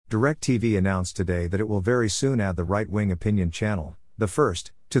DirecTV announced today that it will very soon add the right-wing opinion channel, the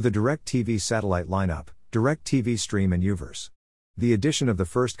first, to the DirecTV satellite lineup, DirecTV Stream and Uverse. The addition of the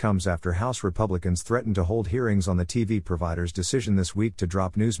first comes after House Republicans threatened to hold hearings on the TV provider's decision this week to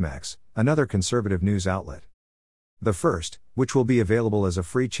drop Newsmax, another conservative news outlet. The first, which will be available as a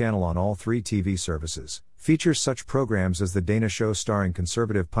free channel on all three TV services, features such programs as The Dana Show starring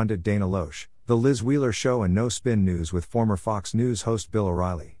conservative pundit Dana Loesch, The Liz Wheeler Show and No Spin News with former Fox News host Bill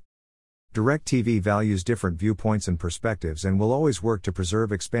O'Reilly. DirecTV values different viewpoints and perspectives and will always work to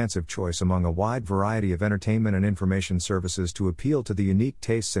preserve expansive choice among a wide variety of entertainment and information services to appeal to the unique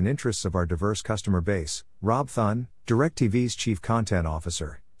tastes and interests of our diverse customer base, Rob Thun, DirecTV's chief content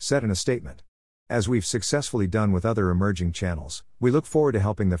officer, said in a statement. As we've successfully done with other emerging channels, we look forward to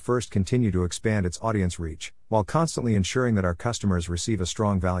helping the first continue to expand its audience reach, while constantly ensuring that our customers receive a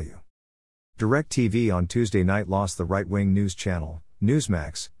strong value. DirecTV on Tuesday night lost the right-wing news channel,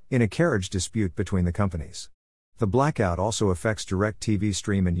 Newsmax, in a carriage dispute between the companies. The blackout also affects DirecTV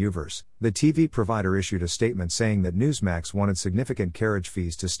Stream and Uverse. The TV provider issued a statement saying that Newsmax wanted significant carriage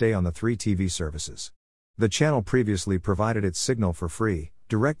fees to stay on the three TV services. The channel previously provided its signal for free,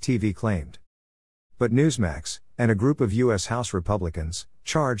 DirecTV claimed. But Newsmax, and a group of U.S. House Republicans,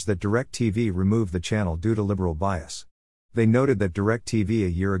 charged that DirecTV removed the channel due to liberal bias. They noted that DirecTV a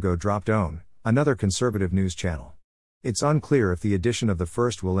year ago dropped OWN, another conservative news channel. It's unclear if the addition of the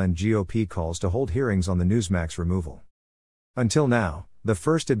first will end GOP calls to hold hearings on the Newsmax removal. Until now, the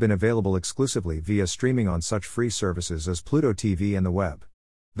first had been available exclusively via streaming on such free services as Pluto TV and the web.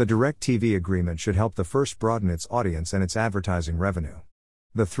 The DirecTV agreement should help the first broaden its audience and its advertising revenue.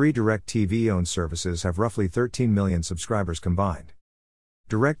 The three DirecTV-owned services have roughly 13 million subscribers combined.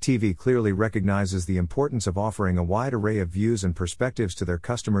 DirecTV clearly recognizes the importance of offering a wide array of views and perspectives to their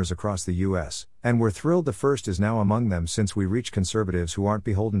customers across the U.S., and we're thrilled the first is now among them since we reach conservatives who aren't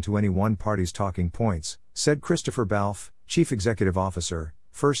beholden to any one party's talking points, said Christopher Balfe, Chief Executive Officer,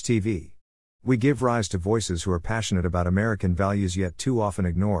 First TV. We give rise to voices who are passionate about American values yet too often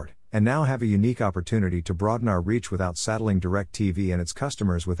ignored, and now have a unique opportunity to broaden our reach without saddling DirecTV and its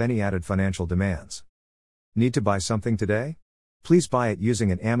customers with any added financial demands. Need to buy something today? Please buy it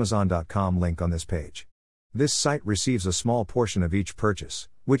using an Amazon.com link on this page. This site receives a small portion of each purchase,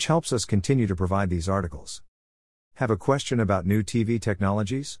 which helps us continue to provide these articles. Have a question about new TV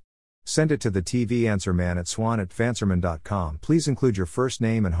technologies? Send it to the TV Answer Man at swan@vanserman.com. Please include your first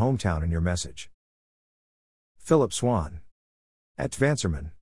name and hometown in your message. Philip Swan @Vanserman